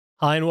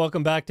Hi, and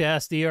welcome back to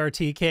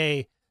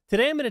SDRTK.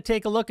 Today I'm going to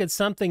take a look at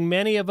something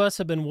many of us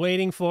have been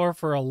waiting for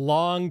a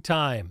long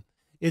time.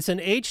 It's an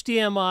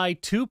HDMI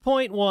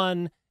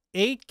 2.1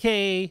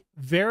 8K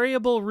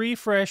variable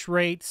refresh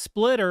rate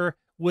splitter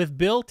with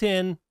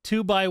built-in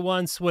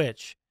 2x1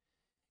 switch.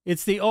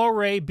 It's the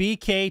OREI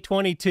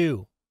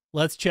BK22.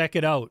 Let's check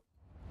it out.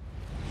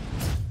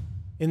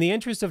 In the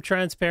interest of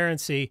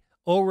transparency,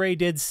 OREI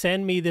did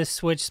send me this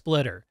switch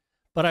splitter,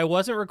 but I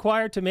wasn't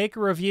required to make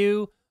a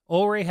review.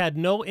 OREI had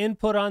no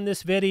input on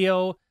this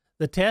video.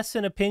 The tests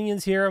and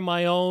opinions here are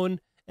my own,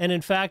 and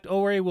in fact,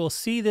 OREI will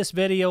see this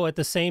video at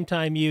the same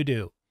time you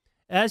do.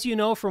 As you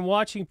know from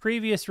watching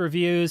previous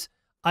reviews,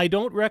 I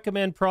don't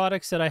recommend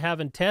products that I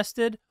haven't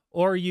tested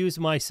or used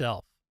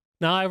myself.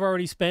 Now, I've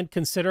already spent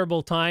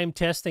considerable time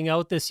testing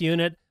out this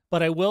unit,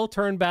 but I will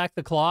turn back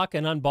the clock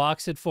and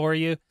unbox it for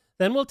you.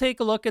 Then we'll take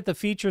a look at the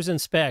features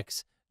and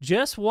specs.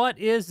 Just what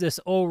is this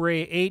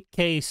OREI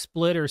 8K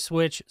splitter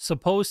switch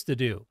supposed to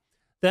do?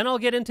 Then I'll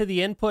get into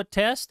the input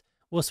test.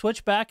 We'll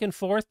switch back and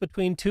forth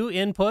between two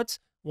inputs,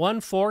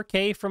 one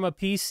 4K from a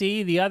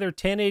PC, the other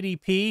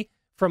 1080p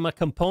from a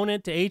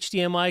component to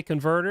HDMI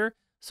converter.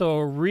 So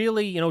a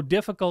really,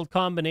 difficult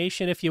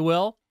combination, if you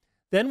will.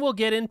 Then we'll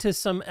get into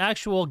some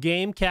actual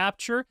game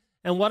capture.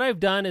 And what I've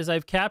done is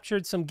I've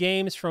captured some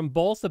games from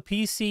both a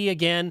PC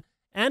again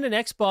and an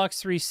Xbox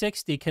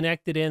 360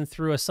 connected in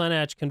through a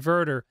SunEdge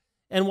converter.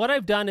 And what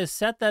I've done is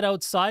set that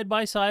out side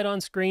by side on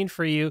screen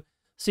for you,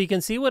 so you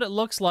can see what it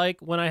looks like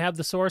when I have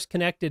the source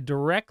connected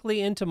directly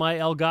into my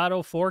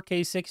Elgato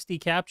 4K 60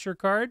 capture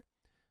card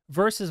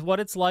versus what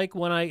it's like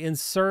when I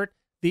insert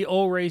the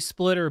OREI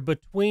splitter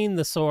between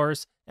the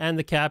source and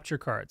the capture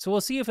card. So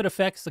we'll see if it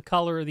affects the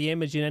color of the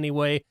image in any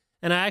way,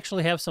 and I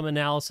actually have some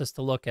analysis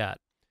to look at.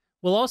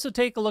 We'll also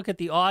take a look at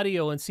the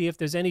audio and see if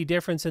there's any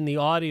difference in the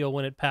audio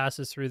when it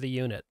passes through the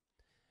unit.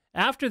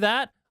 After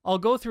that, I'll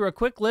go through a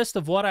quick list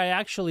of what I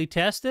actually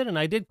tested, and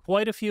I did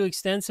quite a few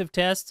extensive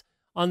tests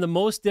on the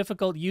most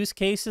difficult use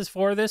cases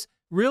for this,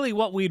 really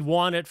what we'd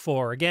want it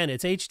for. Again,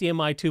 it's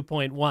HDMI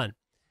 2.1.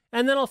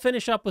 And then I'll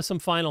finish up with some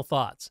final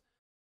thoughts.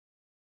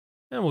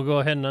 And we'll go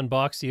ahead and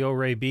unbox the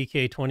OREI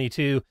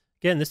BK22.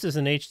 Again, this is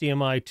an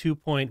HDMI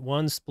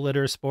 2.1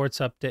 splitter, sports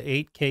up to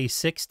 8K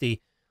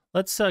 60.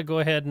 Let's go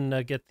ahead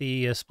and get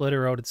the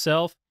splitter out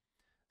itself.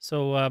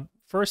 So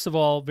first of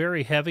all,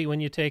 very heavy when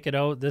you take it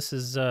out. This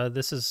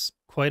is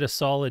quite a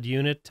solid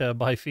unit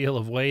by feel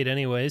of weight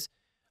anyways.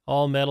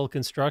 All metal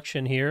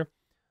construction here.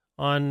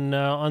 On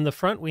the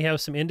front, we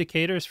have some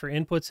indicators for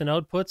inputs and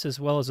outputs,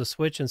 as well as a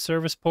switch and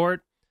service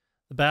port.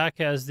 The back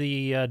has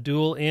the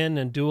dual in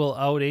and dual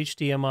out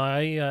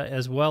HDMI,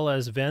 as well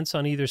as vents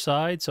on either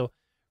side. So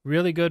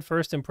really good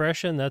first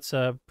impression. That's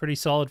a pretty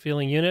solid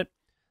feeling unit.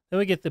 Then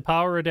we get the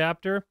power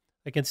adapter.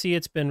 I can see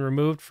it's been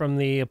removed from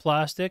the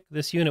plastic.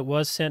 This unit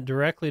was sent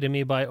directly to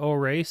me by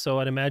OREI, so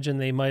I'd imagine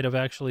they might have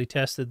actually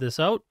tested this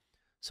out.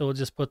 So we'll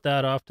just put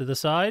that off to the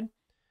side.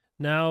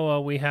 Now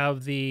we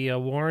have the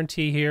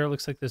warranty here. It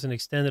looks like there's an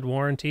extended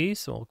warranty,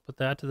 so we'll put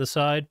that to the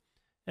side.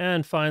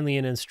 And finally,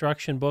 an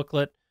instruction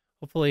booklet.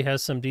 Hopefully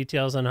has some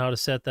details on how to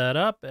set that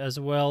up, as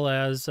well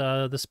as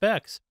the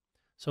specs.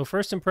 So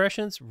first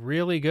impressions,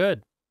 really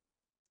good.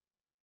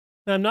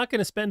 Now, I'm not going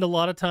to spend a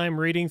lot of time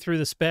reading through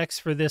the specs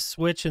for this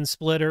switch and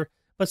splitter,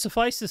 but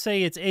suffice to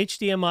say it's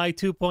HDMI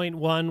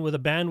 2.1 with a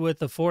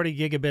bandwidth of 40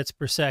 gigabits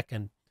per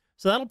second.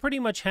 So that'll pretty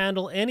much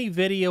handle any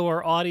video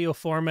or audio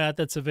format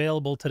that's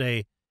available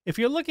today. If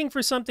you're looking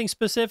for something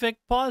specific,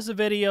 pause the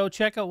video,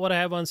 check out what I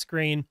have on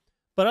screen.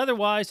 But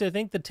otherwise, I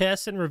think the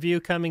test and review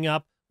coming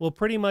up will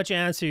pretty much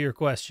answer your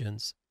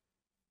questions.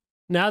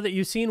 Now that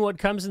you've seen what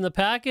comes in the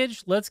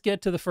package, let's get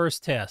to the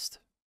first test.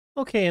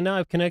 Okay, and now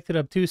I've connected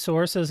up two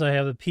sources. I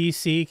have a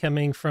PC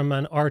coming from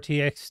an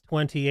RTX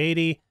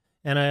 2080,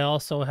 and I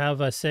also have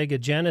a Sega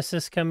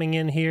Genesis coming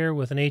in here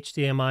with an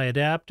HDMI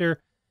adapter.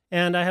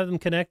 And I have them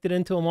connected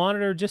into a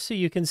monitor just so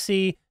you can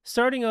see,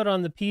 starting out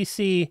on the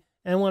PC,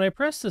 and when I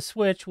press the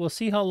switch, we'll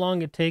see how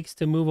long it takes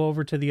to move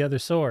over to the other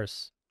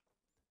source.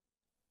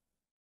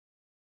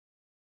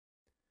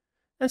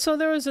 And so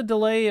there is a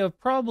delay of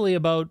probably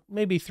about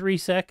maybe 3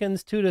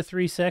 seconds, 2 to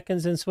 3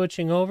 seconds in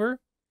switching over.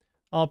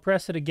 I'll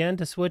press it again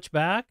to switch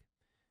back,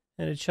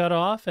 and it shut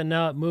off, and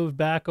now it moved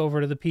back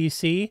over to the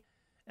PC.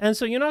 And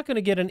so you're not going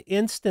to get an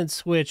instant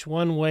switch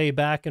one way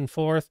back and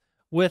forth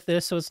with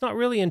this, so it's not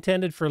really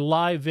intended for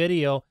live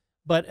video.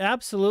 But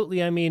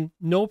absolutely, I mean,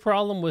 no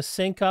problem with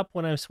sync up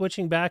when I'm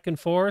switching back and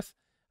forth.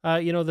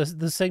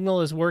 The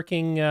signal is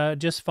working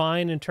just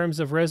fine in terms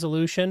of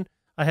resolution.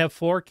 I have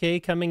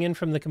 4K coming in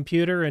from the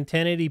computer and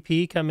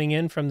 1080p coming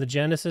in from the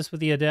Genesis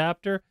with the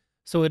adapter.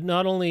 So it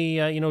not only,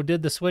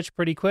 did the switch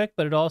pretty quick,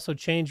 but it also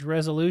changed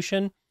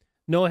resolution.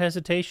 No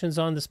hesitations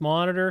on this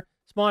monitor.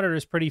 This monitor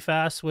is pretty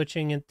fast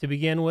switching to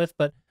begin with,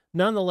 but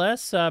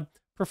nonetheless,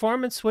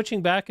 performance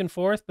switching back and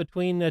forth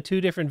between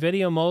two different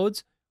video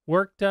modes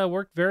worked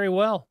very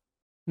well.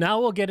 Now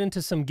we'll get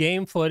into some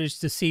game footage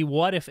to see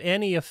what, if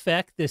any,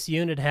 effect this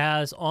unit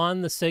has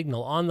on the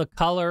signal, on the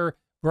color,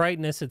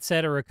 brightness,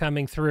 etc.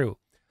 coming through.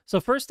 So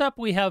first up,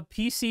 we have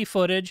PC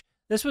footage.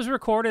 This was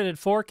recorded at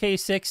 4K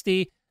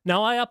 60.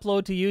 Now I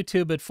upload to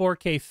YouTube at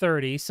 4K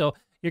 30, so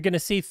you're going to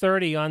see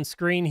 30 on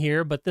screen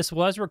here, but this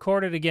was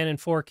recorded again in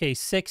 4K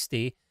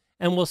 60.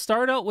 And we'll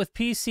start out with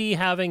PC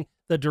having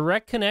the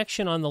direct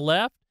connection on the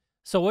left.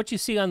 So what you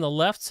see on the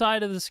left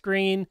side of the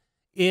screen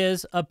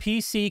is a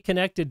PC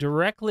connected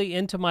directly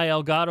into my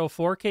Elgato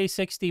 4K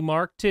 60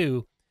 Mark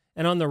II.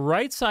 And on the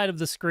right side of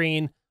the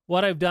screen,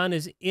 what I've done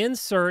is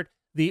insert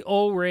the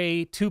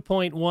OREI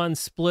 2.1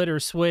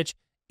 splitter switch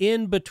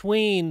in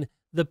between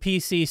the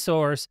PC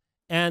source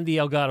and the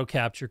Elgato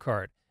capture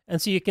card. And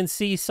so you can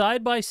see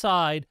side by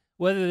side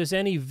whether there's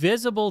any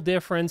visible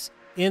difference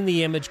in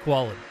the image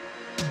quality.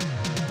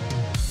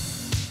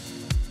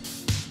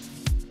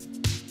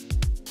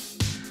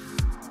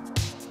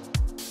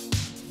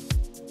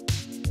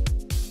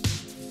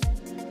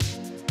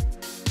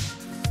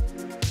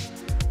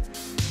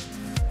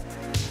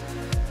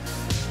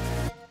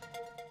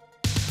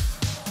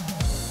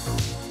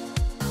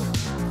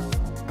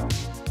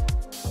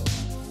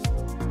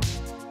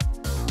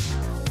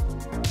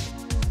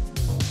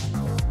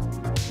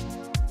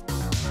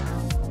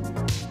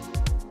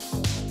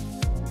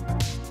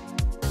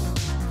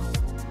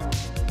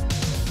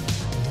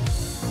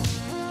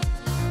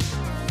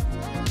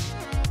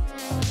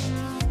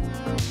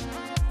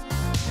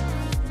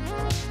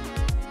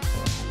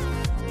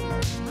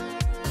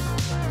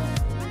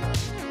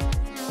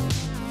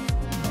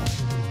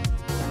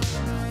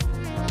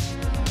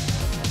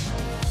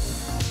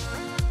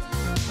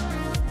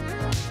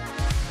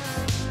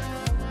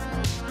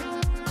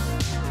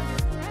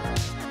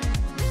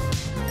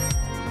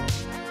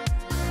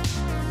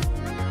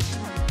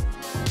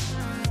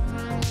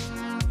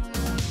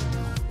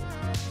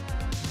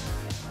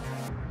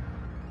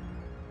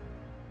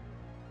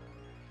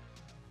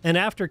 And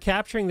after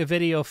capturing the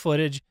video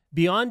footage,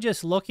 beyond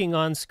just looking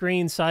on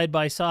screen side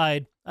by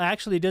side, I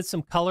actually did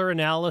some color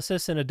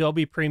analysis in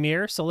Adobe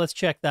Premiere, so let's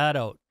check that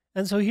out.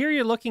 And so here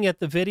you're looking at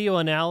the video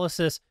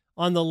analysis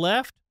on the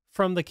left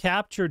from the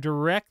capture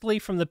directly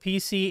from the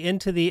PC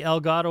into the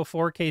Elgato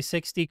 4K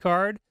 60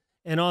 card,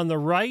 and on the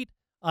right,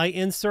 I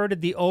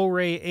inserted the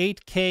OREI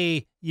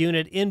 8K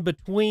unit in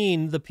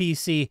between the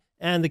PC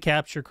and the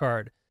capture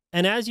card.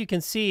 And as you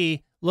can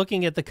see,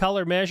 looking at the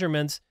color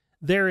measurements,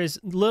 there is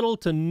little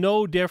to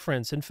no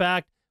difference. In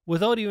fact,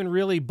 without even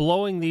really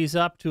blowing these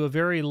up to a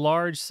very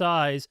large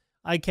size,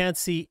 I can't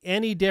see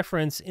any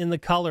difference in the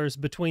colors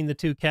between the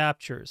two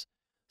captures.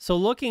 So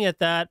looking at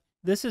that,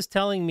 this is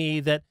telling me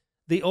that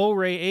the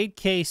OREI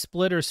 8K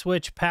splitter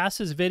switch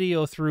passes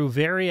video through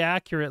very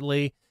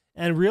accurately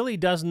and really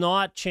does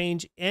not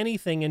change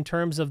anything in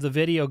terms of the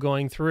video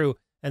going through.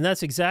 And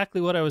that's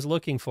exactly what I was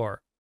looking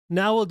for.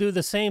 Now we'll do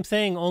the same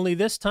thing, only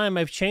this time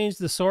I've changed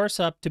the source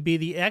up to be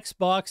the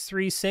Xbox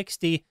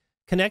 360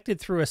 connected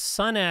through a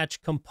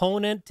SunEdge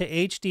component to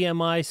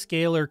HDMI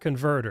scalar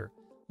converter.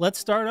 Let's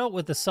start out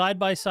with a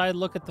side-by-side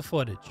look at the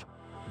footage.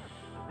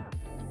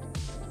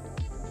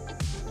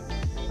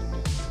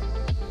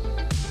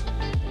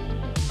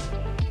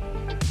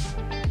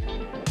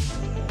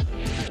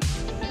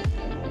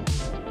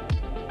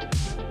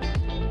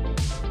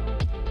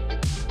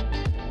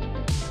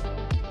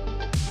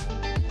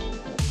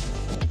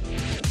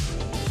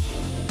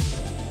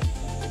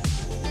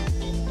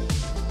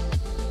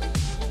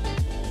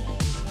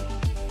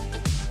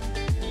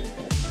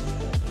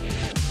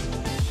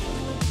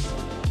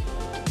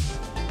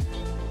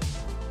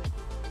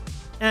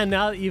 And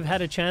now that you've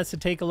had a chance to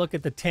take a look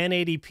at the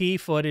 1080p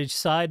footage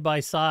side by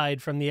side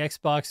from the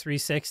Xbox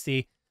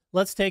 360,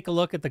 let's take a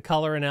look at the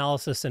color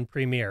analysis in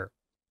Premiere.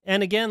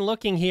 And again,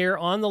 looking here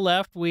on the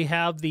left, we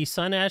have the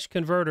SunEdge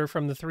converter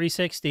from the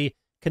 360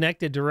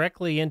 connected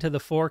directly into the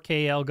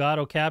 4K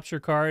Elgato capture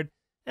card.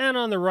 And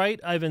on the right,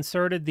 I've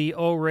inserted the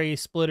OREI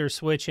splitter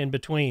switch in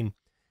between.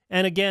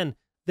 And again,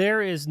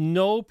 there is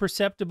no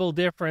perceptible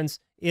difference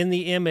in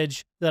the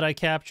image that I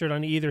captured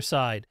on either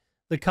side.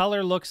 The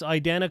color looks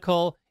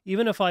identical.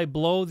 Even if I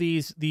blow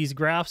these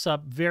graphs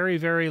up very,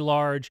 very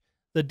large,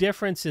 the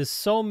difference is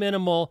so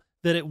minimal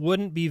that it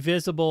wouldn't be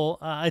visible,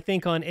 I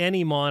think, on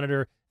any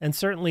monitor, and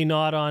certainly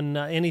not on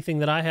anything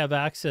that I have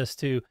access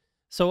to.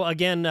 So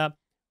again,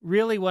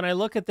 really, when I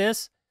look at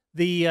this,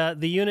 the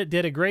unit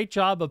did a great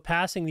job of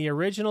passing the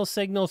original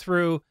signal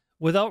through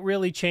without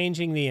really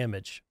changing the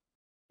image.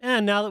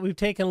 And now that we've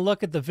taken a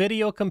look at the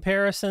video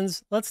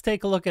comparisons, let's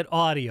take a look at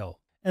audio.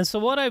 And so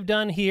what I've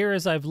done here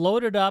is I've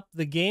loaded up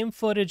the game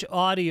footage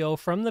audio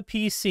from the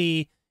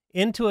PC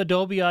into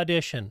Adobe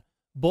Audition,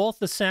 both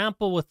the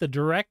sample with the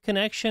direct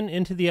connection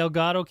into the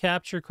Elgato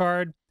capture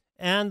card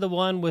and the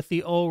one with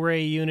the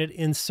OREI unit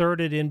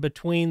inserted in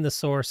between the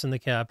source and the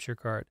capture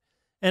card.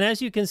 And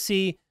as you can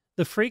see,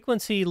 the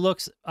frequency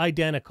looks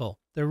identical.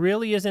 There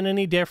really isn't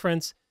any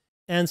difference,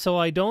 and so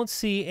I don't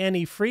see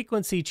any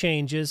frequency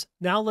changes.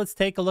 Now let's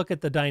take a look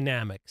at the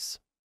dynamics.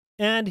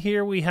 And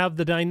here we have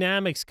the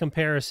dynamics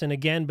comparison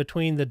again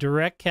between the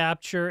direct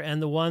capture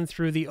and the one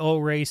through the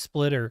OREI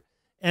splitter.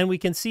 And we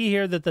can see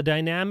here that the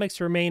dynamics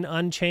remain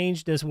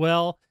unchanged as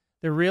well.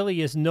 There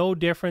really is no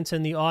difference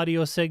in the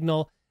audio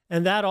signal.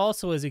 And that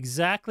also is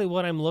exactly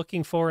what I'm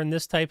looking for in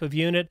this type of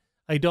unit.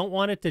 I don't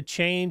want it to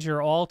change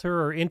or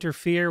alter or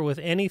interfere with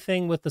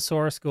anything with the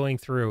source going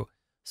through.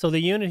 So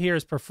the unit here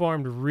has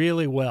performed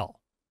really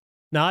well.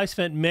 Now, I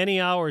spent many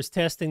hours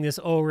testing this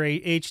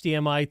OREI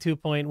HDMI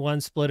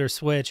 2.1 splitter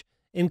switch,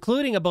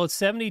 including about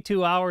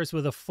 72 hours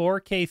with a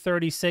 4K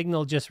 30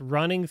 signal just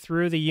running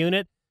through the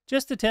unit,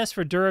 just to test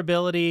for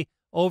durability,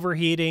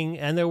 overheating,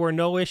 and there were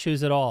no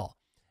issues at all.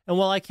 And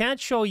while I can't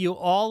show you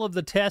all of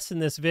the tests in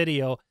this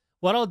video,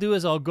 what I'll do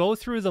is I'll go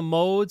through the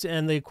modes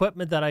and the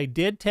equipment that I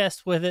did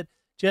test with it,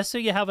 just so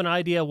you have an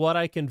idea what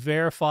I can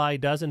verify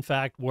does in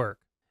fact work.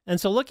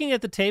 And so looking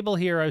at the table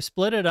here, I've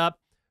split it up.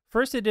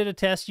 First, I did a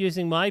test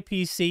using my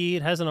PC.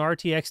 It has an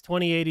RTX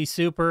 2080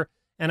 Super,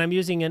 and I'm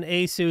using an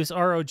Asus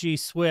ROG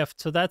Swift.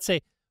 So that's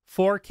a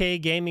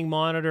 4K gaming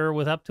monitor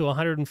with up to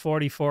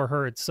 144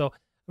 Hertz. So it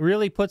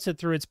really puts it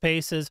through its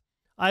paces.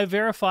 I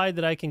verified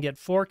that I can get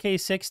 4K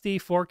 60,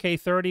 4K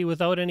 30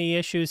 without any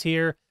issues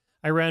here.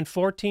 I ran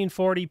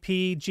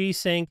 1440p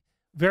G-Sync,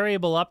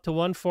 variable up to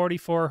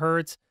 144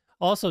 Hertz,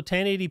 also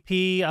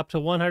 1080p up to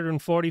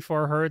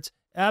 144 Hertz.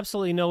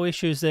 Absolutely no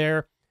issues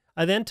there.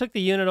 I then took the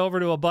unit over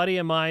to a buddy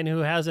of mine who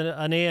has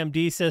an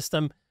AMD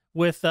system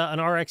with an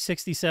RX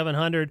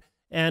 6700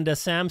 and a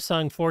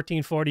Samsung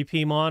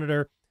 1440p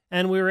monitor,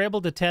 and we were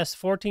able to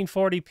test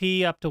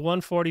 1440p up to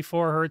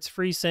 144 Hertz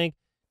FreeSync,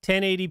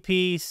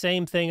 1080p,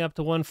 same thing up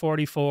to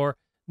 144.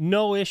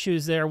 No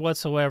issues there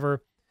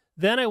whatsoever.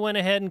 Then I went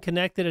ahead and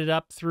connected it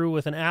up through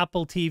with an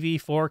Apple TV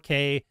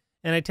 4K,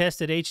 and I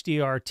tested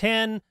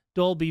HDR10,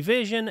 Dolby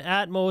Vision,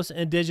 Atmos,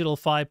 and Digital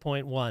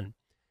 5.1.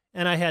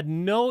 And I had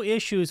no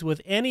issues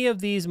with any of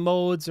these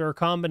modes or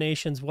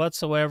combinations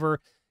whatsoever.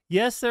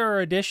 Yes, there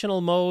are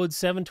additional modes,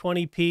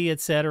 720p,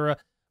 etc.,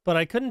 but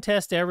I couldn't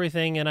test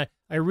everything, and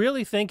I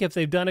really think if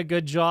they've done a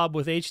good job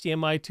with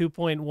HDMI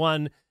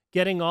 2.1,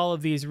 getting all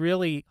of these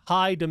really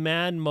high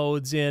demand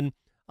modes in,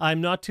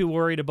 I'm not too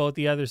worried about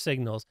the other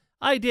signals.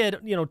 I did,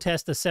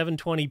 test a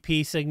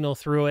 720p signal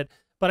through it,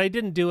 but I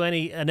didn't do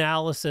any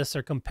analysis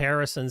or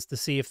comparisons to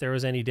see if there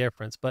was any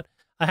difference. But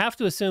I have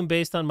to assume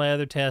based on my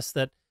other tests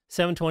that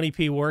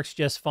 720p works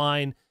just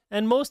fine.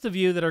 And most of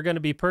you that are going to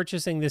be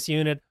purchasing this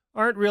unit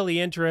aren't really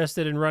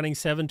interested in running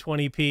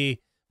 720p,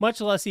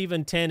 much less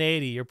even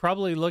 1080. You're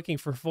probably looking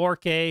for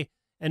 4K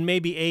and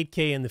maybe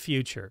 8K in the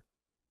future.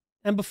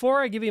 And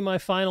before I give you my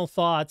final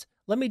thoughts,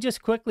 let me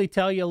just quickly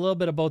tell you a little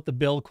bit about the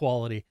build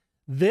quality.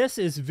 This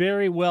is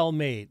very well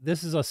made.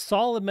 This is a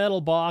solid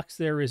metal box.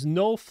 There is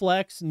no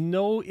flex,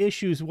 no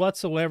issues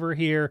whatsoever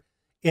here.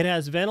 It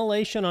has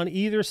ventilation on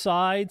either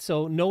side,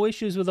 so no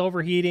issues with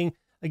overheating.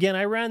 Again,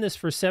 I ran this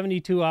for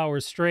 72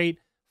 hours straight,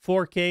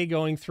 4K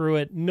going through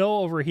it, no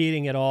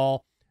overheating at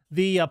all.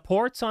 The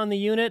ports on the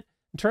unit,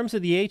 in terms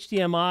of the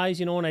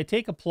HDMIs, when I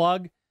take a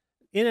plug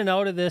in and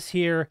out of this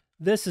here,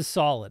 this is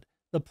solid.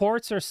 The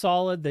ports are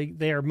solid.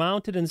 They are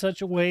mounted in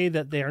such a way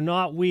that they are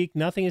not weak.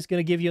 Nothing is going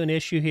to give you an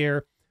issue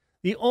here.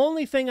 The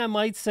only thing I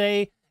might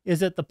say is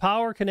that the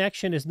power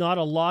connection is not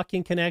a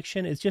locking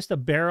connection. It's just a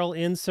barrel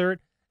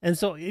insert. And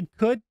so it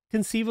could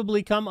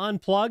conceivably come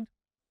unplugged.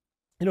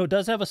 It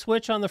does have a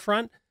switch on the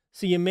front.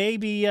 So you may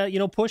be,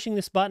 pushing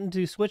this button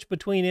to switch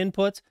between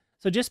inputs.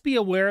 So just be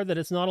aware that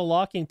it's not a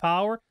locking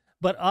power.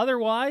 But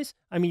otherwise,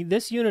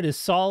 this unit is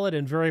solid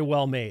and very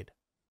well made.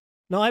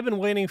 Now, I've been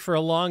waiting for a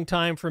long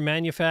time for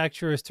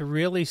manufacturers to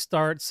really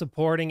start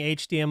supporting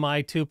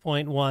HDMI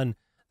 2.1.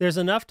 There's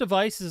enough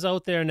devices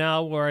out there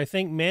now where I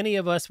think many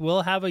of us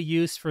will have a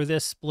use for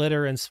this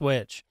splitter and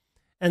switch.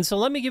 And so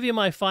let me give you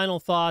my final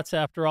thoughts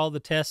after all the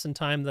tests and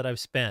time that I've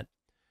spent.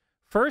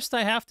 First,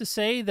 I have to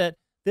say that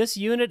this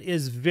unit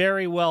is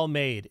very well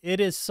made. It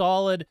is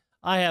solid.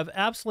 I have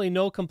absolutely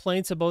no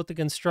complaints about the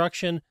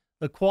construction.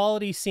 The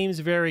quality seems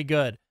very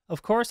good.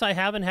 Of course, I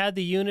haven't had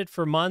the unit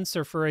for months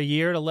or for a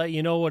year to let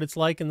you know what it's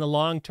like in the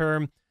long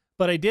term,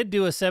 but I did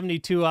do a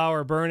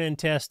 72-hour burn-in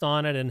test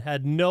on it and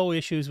had no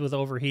issues with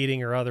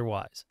overheating or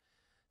otherwise.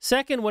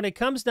 Second, when it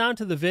comes down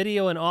to the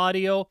video and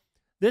audio,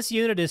 this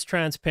unit is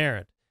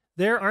transparent.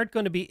 There aren't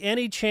going to be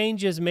any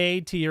changes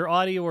made to your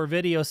audio or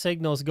video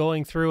signals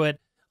going through it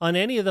on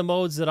any of the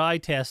modes that I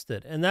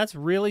tested, and that's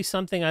really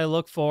something I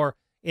look for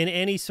in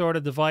any sort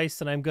of device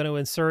that I'm going to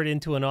insert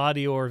into an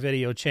audio or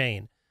video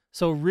chain.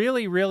 So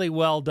really, really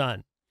well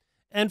done.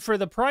 And for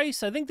the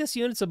price, I think this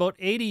unit's about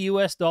 $80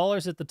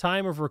 US at the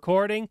time of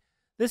recording.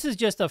 This is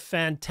just a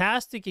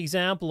fantastic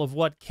example of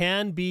what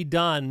can be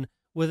done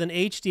with an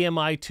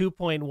HDMI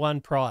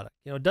 2.1 product.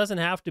 It doesn't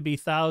have to be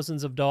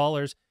thousands of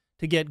dollars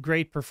to get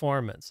great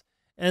performance.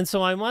 And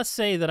so I must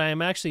say that I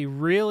am actually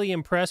really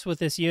impressed with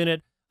this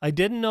unit. I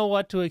didn't know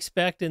what to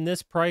expect in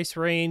this price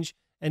range,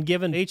 and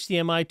given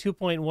HDMI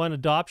 2.1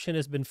 adoption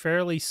has been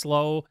fairly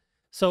slow.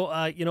 So,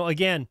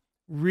 again,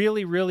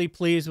 really, really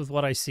pleased with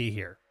what I see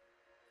here.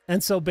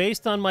 And so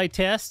based on my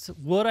tests,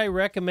 would I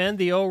recommend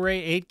the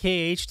OREI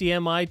 8K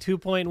HDMI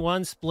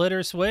 2.1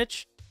 splitter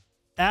switch?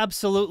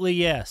 Absolutely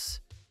yes.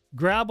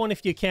 Grab one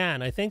if you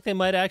can. I think they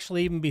might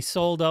actually even be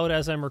sold out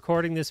as I'm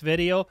recording this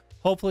video.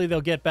 Hopefully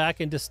they'll get back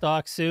into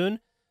stock soon.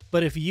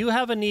 But if you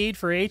have a need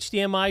for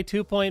HDMI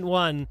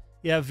 2.1,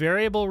 you have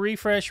variable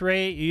refresh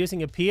rate, you're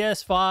using a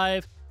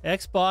PS5,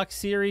 Xbox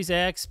Series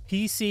X,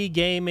 PC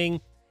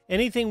gaming,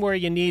 anything where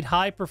you need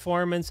high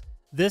performance,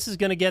 this is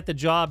going to get the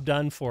job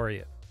done for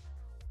you.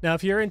 Now,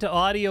 if you're into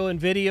audio and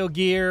video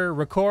gear,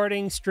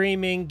 recording,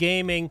 streaming,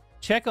 gaming,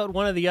 check out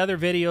one of the other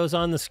videos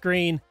on the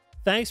screen.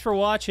 Thanks for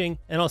watching,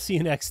 and I'll see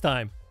you next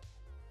time.